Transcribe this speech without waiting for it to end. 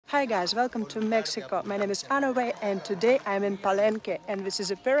Hi guys, welcome to Mexico. My name is Anoway and today I'm in Palenque and this is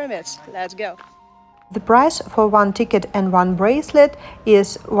the pyramids. Let's go! The price for one ticket and one bracelet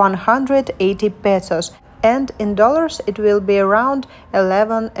is 180 pesos, and in dollars it will be around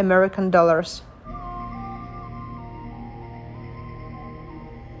 11 American dollars.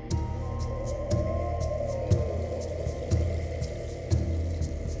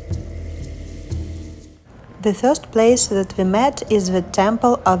 The first place that we met is the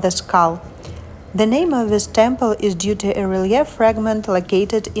Temple of the Skull. The name of this temple is due to a relief fragment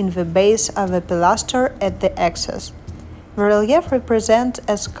located in the base of a pilaster at the axis. The relief represents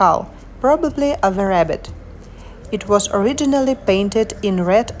a skull, probably of a rabbit. It was originally painted in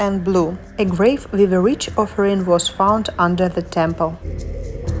red and blue. A grave with a rich offering was found under the temple.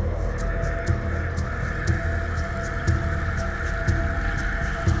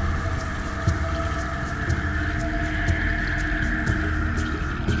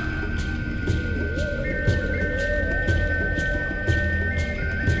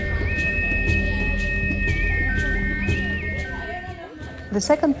 The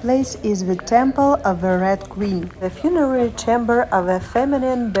second place is the Temple of the Red Queen. The funerary chamber of a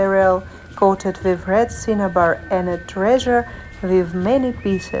feminine burial coated with red cinnabar and a treasure with many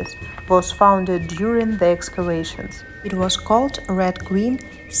pieces was found during the excavations. It was called Red Queen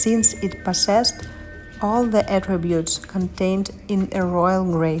since it possessed all the attributes contained in a royal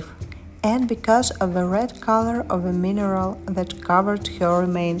grave, and because of the red color of a mineral that covered her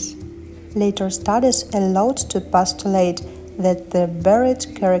remains. Later studies allowed to postulate that the buried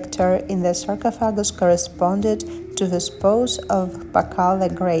character in the sarcophagus corresponded to the spouse of Pakal the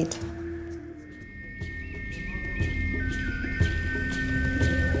Great.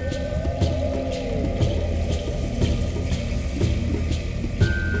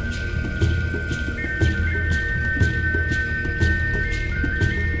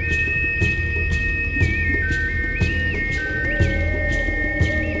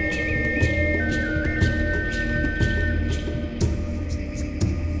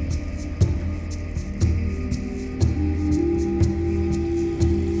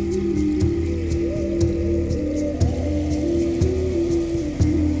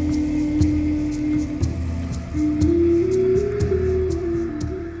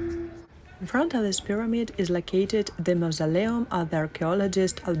 In front of this pyramid is located the mausoleum of the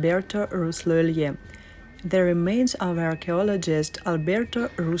archaeologist Alberto Rusluelier. The remains of archaeologist Alberto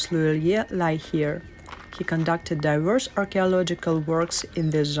Rusluelier lie here. He conducted diverse archaeological works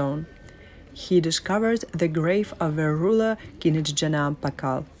in this zone. He discovered the grave of the ruler Kinechjanam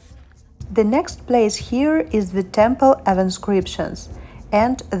Pakal. The next place here is the Temple of Inscriptions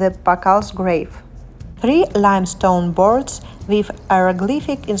and the Pakal's grave. 3 limestone boards with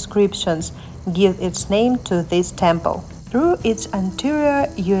hieroglyphic inscriptions give its name to this temple. Through its interior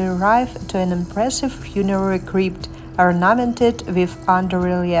you arrive to an impressive funerary crypt ornamented with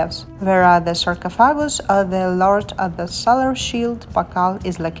under-reliefs, where the sarcophagus of the Lord of the Solar Shield Pakal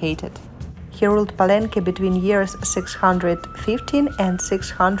is located. He ruled Palenque between years 615 and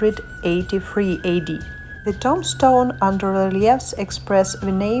 683 AD. The tombstone underreliefs express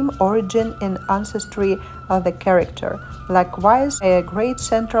the name, origin, and ancestry of the character. Likewise, a great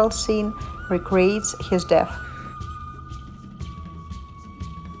central scene recreates his death.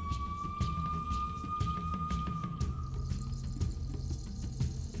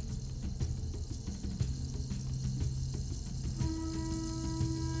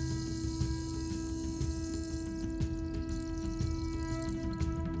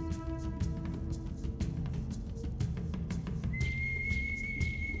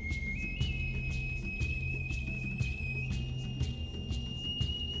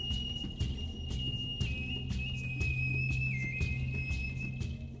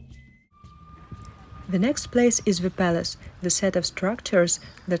 The next place is the palace. The set of structures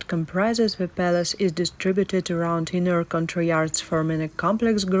that comprises the palace is distributed around inner courtyards, forming a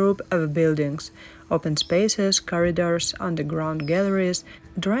complex group of buildings, open spaces, corridors, underground galleries,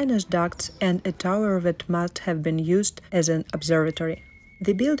 drainage ducts, and a tower that must have been used as an observatory.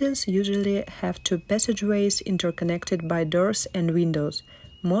 The buildings usually have 2 passageways interconnected by doors and windows,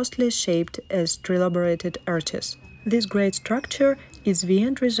 mostly shaped as trilobuerated arches. This great structure is the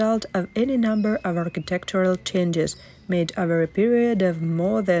end result of any number of architectural changes made over a period of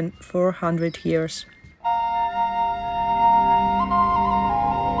more than 400 years.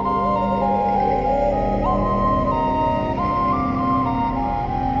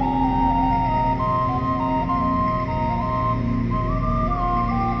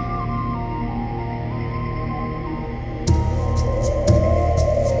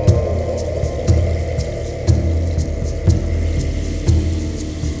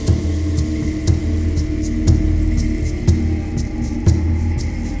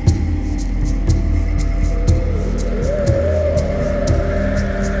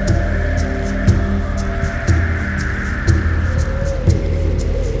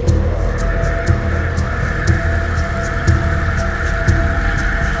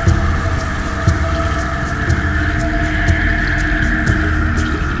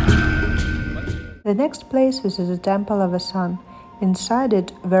 The next place is the Temple of the Sun. Inside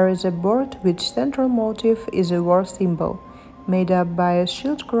it there is a board which central motif is a war symbol, made up by a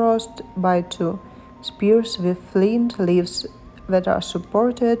shield crossed by two spears with flint leaves that are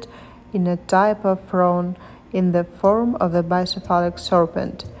supported in a type of throne in the form of a bicephalic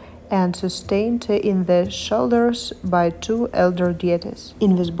serpent, and sustained in the shoulders by two elder deities.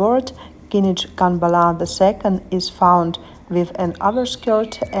 In this board, Kinich Kambala II is found with an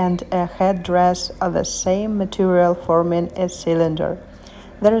overskirt and a headdress of the same material forming a cylinder.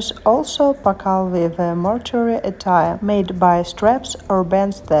 There is also Pakal with a mortuary attire made by straps or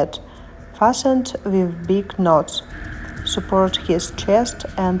bands that, fastened with big knots, support his chest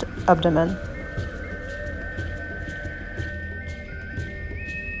and abdomen.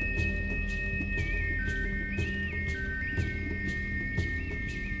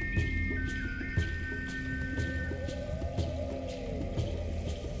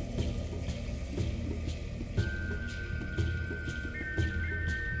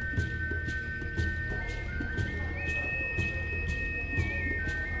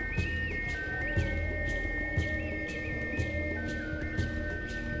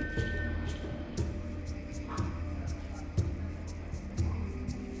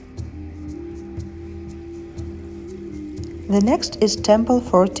 The next is Temple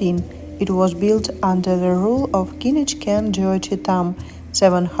 14. It was built under the rule of Kinich Ken Jeochitam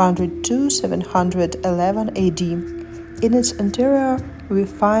 702-711 AD. In its interior we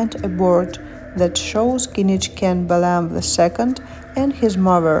find a board that shows Kinich Ken Balam II and his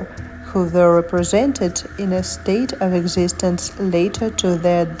mother, who were represented in a state of existence later to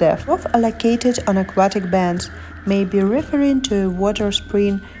their death. Both are located on aquatic bands, may be referring to a water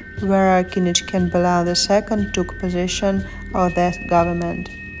spring where Kinich Ken Balam II took possession of that government.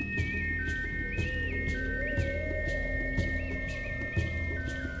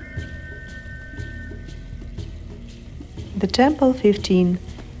 The Temple 15.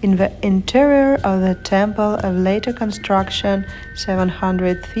 In the interior of the temple of later construction,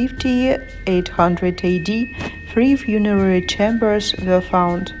 750–800 AD, 3 funerary chambers were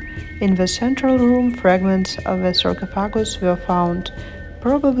found. In the central room, fragments of a sarcophagus were found.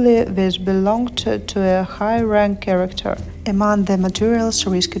 Probably this belonged to a high-rank character. Among the materials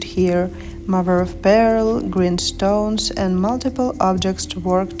rescued here, mother of pearl, green stones, and multiple objects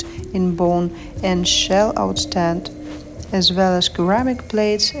worked in bone and shell outstand, as well as ceramic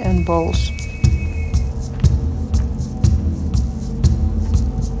plates and bowls.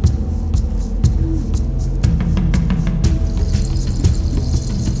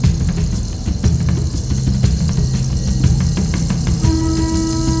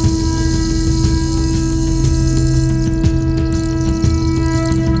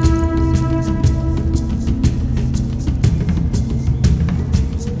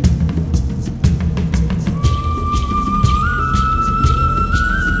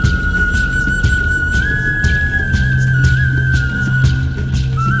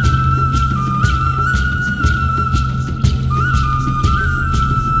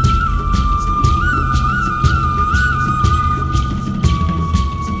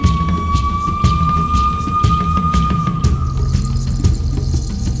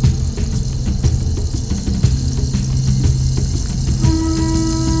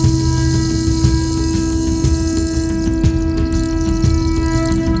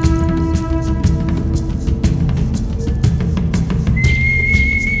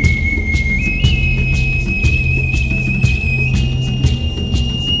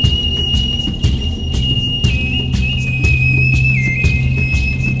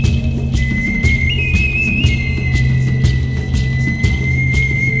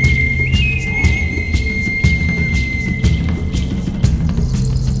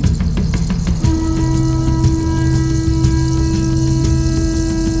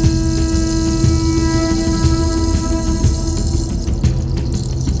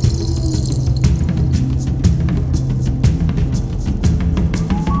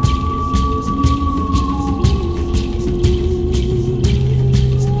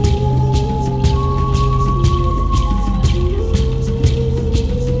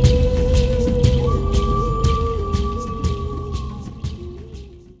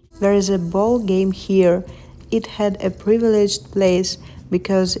 There is a ball game here. It had a privileged place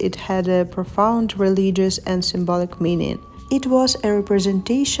because it had a profound religious and symbolic meaning. It was a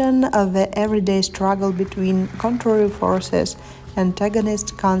representation of the everyday struggle between contrary forces,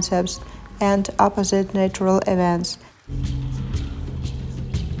 antagonist concepts, and opposite natural events.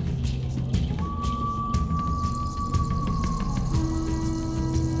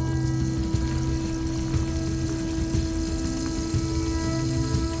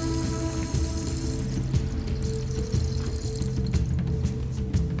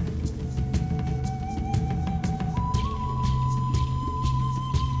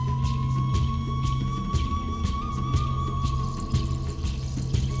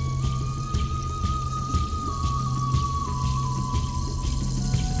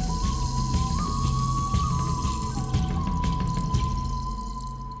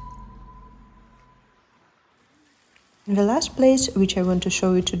 The last place which I want to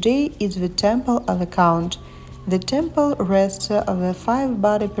show you today is the Temple of the Count. The temple rests on a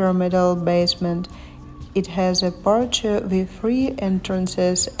 5-body pyramidal basement. It has a porch with 3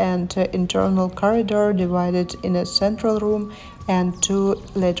 entrances and an internal corridor divided in a central room and 2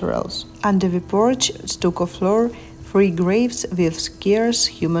 laterals. Under the porch, stucco floor, 3 graves with scarce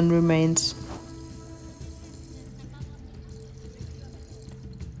human remains.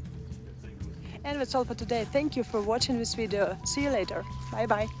 And that's all for today. Thank you for watching this video. See you later. Bye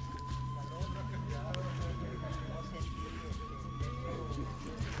bye.